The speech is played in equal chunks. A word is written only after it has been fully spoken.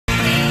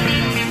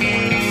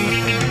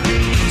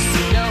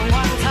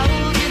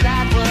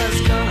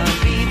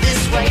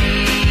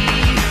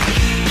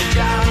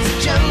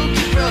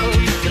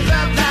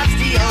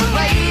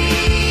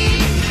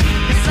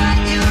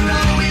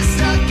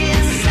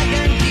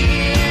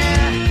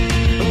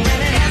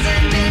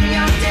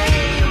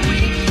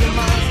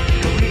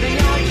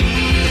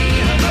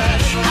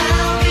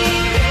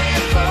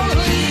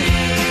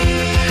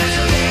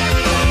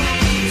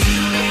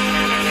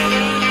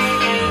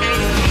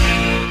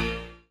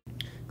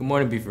Good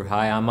morning, Beaufort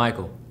High. I'm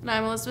Michael. And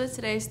I'm Elizabeth.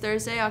 Today is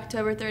Thursday,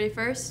 October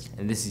 31st.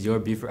 And this is your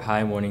Beaufort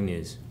High Morning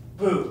News.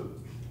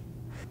 Boo!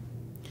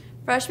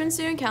 Freshman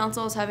Student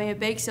Council is having a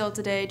bake sale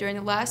today during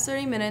the last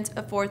 30 minutes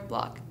of 4th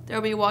block. They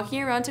will be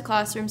walking around to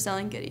classrooms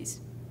selling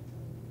goodies.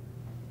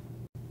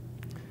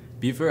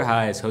 Beaufort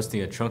High is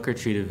hosting a trunk or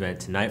treat event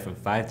tonight from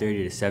 5:30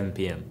 to 7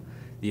 p.m.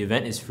 The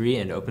event is free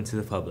and open to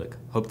the public.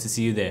 Hope to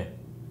see you there.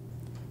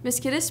 Miss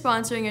Kidd is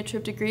sponsoring a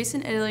trip to Greece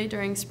and Italy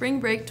during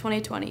Spring Break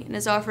 2020 and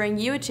is offering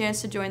you a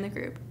chance to join the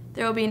group.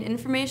 There will be an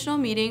informational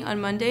meeting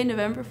on Monday,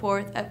 November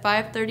 4th at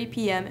 5:30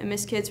 p.m. in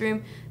Miss Kidd's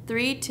room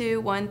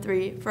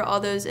 3213 for all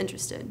those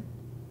interested.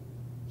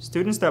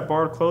 Students that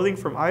borrowed clothing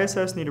from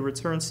ISS need to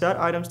return said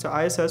items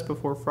to ISS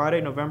before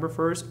Friday, November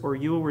 1st, or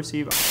you will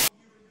receive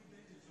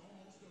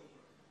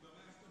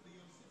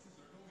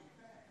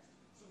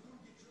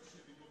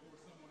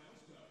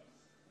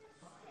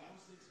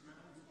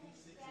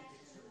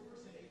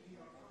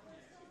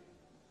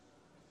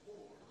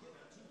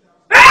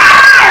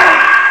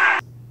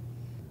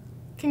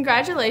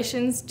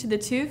Congratulations to the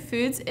two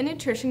foods and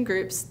nutrition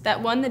groups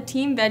that won the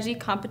Team Veggie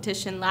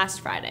competition last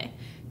Friday.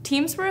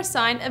 Teams were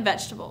assigned a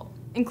vegetable,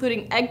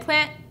 including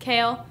eggplant,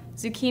 kale,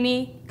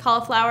 zucchini,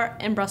 cauliflower,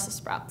 and Brussels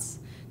sprouts.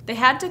 They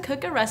had to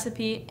cook a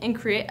recipe and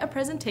create a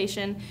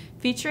presentation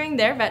featuring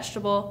their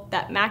vegetable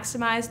that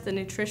maximized the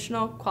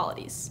nutritional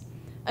qualities.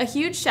 A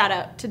huge shout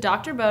out to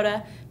Dr.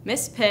 Boda,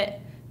 Miss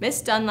Pitt,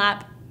 Miss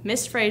Dunlap,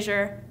 Miss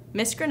Frazier,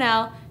 Miss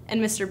Grinnell,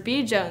 and Mr.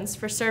 B. Jones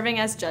for serving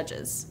as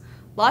judges.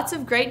 Lots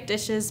of great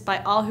dishes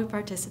by all who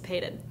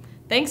participated.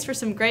 Thanks for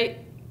some great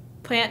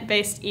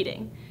plant-based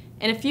eating.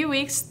 In a few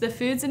weeks, the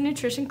foods and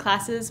nutrition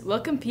classes will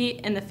compete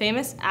in the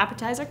famous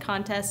appetizer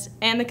contest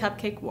and the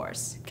cupcake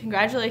wars.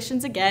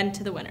 Congratulations again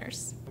to the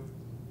winners.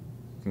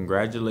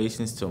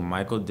 Congratulations to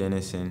Michael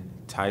Dennison,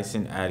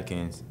 Tyson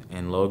Adkins,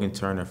 and Logan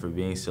Turner for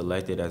being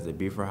selected as the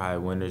Beaufort High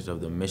winners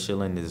of the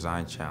Michelin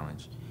Design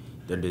Challenge.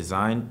 Their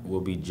design will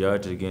be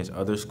judged against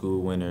other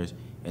school winners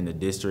in the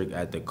district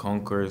at the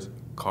Concours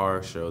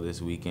Car Show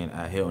this weekend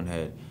at Hilton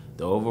Head.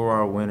 The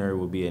overall winner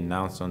will be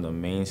announced on the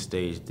main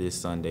stage this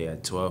Sunday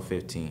at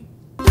 12:15.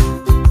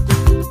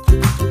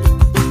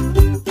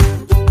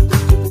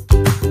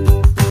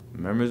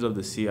 Members of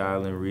the Sea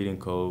Island Reading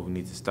Cove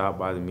need to stop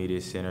by the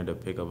Media Center to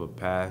pick up a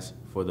pass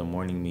for the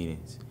morning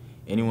meetings.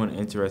 Anyone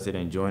interested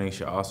in joining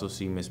should also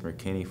see Ms.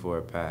 McKinney for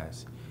a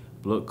pass.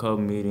 Book Club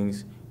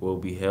meetings will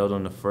be held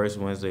on the first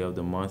Wednesday of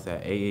the month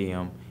at 8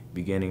 a.m.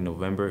 beginning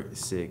November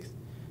 6th.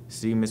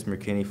 See Ms.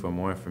 McKinney for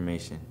more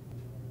information.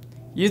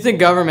 Youth in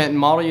Government and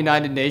Model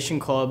United Nation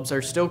clubs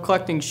are still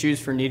collecting shoes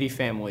for needy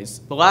families.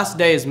 The last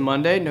day is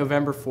Monday,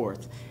 November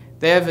 4th.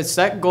 They have a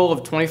set goal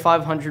of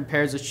 2,500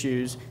 pairs of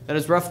shoes. That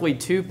is roughly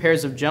 2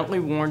 pairs of gently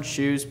worn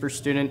shoes per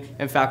student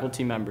and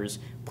faculty members.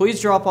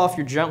 Please drop off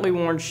your gently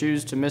worn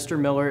shoes to Mr.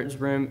 Miller's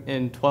room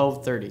in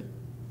 12:30.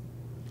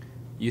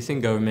 Youth in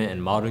Government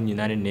and Model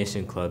United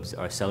Nation clubs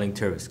are selling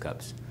Tervis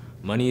cups.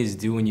 Money is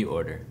due when you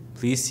order.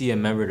 Please see a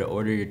member to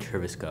order your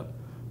Tervis cup.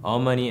 All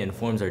money and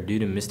forms are due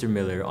to Mr.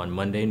 Miller on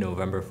Monday,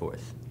 November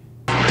 4th.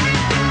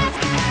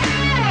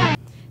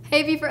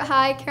 Hey Beaufort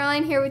High,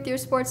 Caroline here with your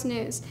sports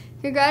news.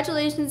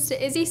 Congratulations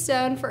to Izzy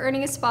Stone for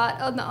earning a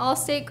spot on the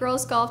All-State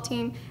Girls Golf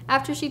Team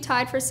after she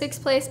tied for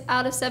 6th place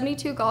out of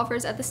 72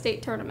 golfers at the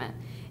state tournament.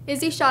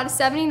 Izzy shot a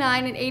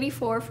 79 and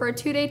 84 for a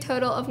 2-day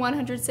total of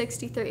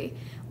 163.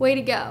 Way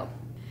to go.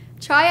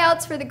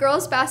 Tryouts for the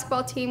girls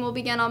basketball team will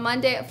begin on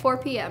Monday at 4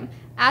 p.m.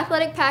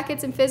 Athletic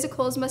packets and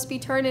physicals must be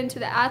turned into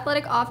the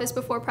athletic office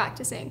before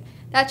practicing.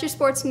 That's your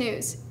sports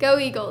news. Go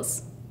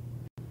Eagles!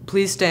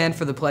 Please stand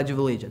for the Pledge of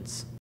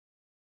Allegiance.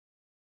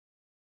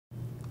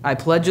 I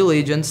pledge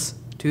allegiance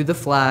to the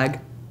flag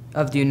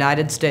of the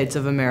United States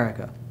of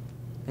America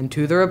and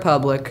to the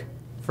republic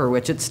for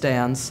which it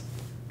stands,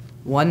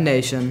 one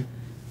nation,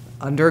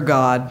 under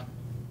God,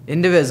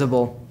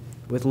 indivisible,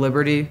 with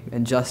liberty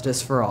and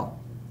justice for all.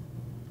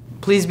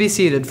 Please be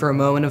seated for a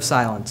moment of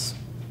silence.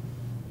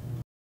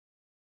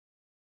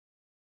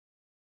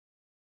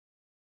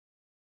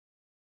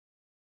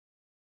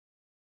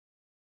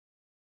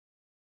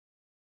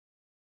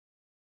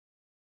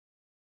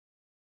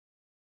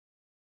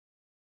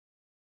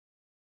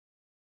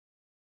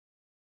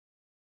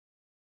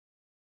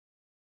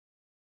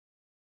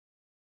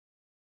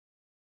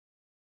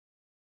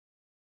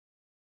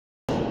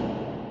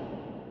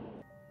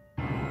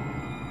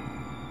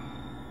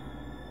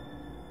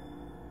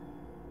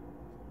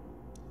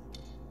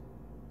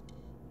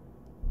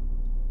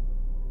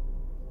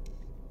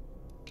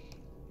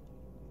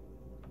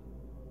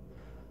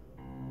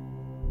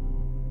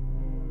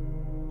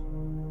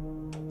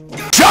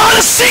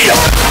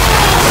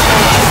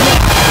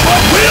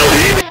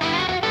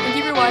 Thank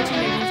you for watching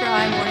the Beaufort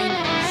High Morning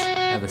News.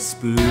 Have a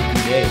spooky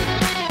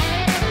day.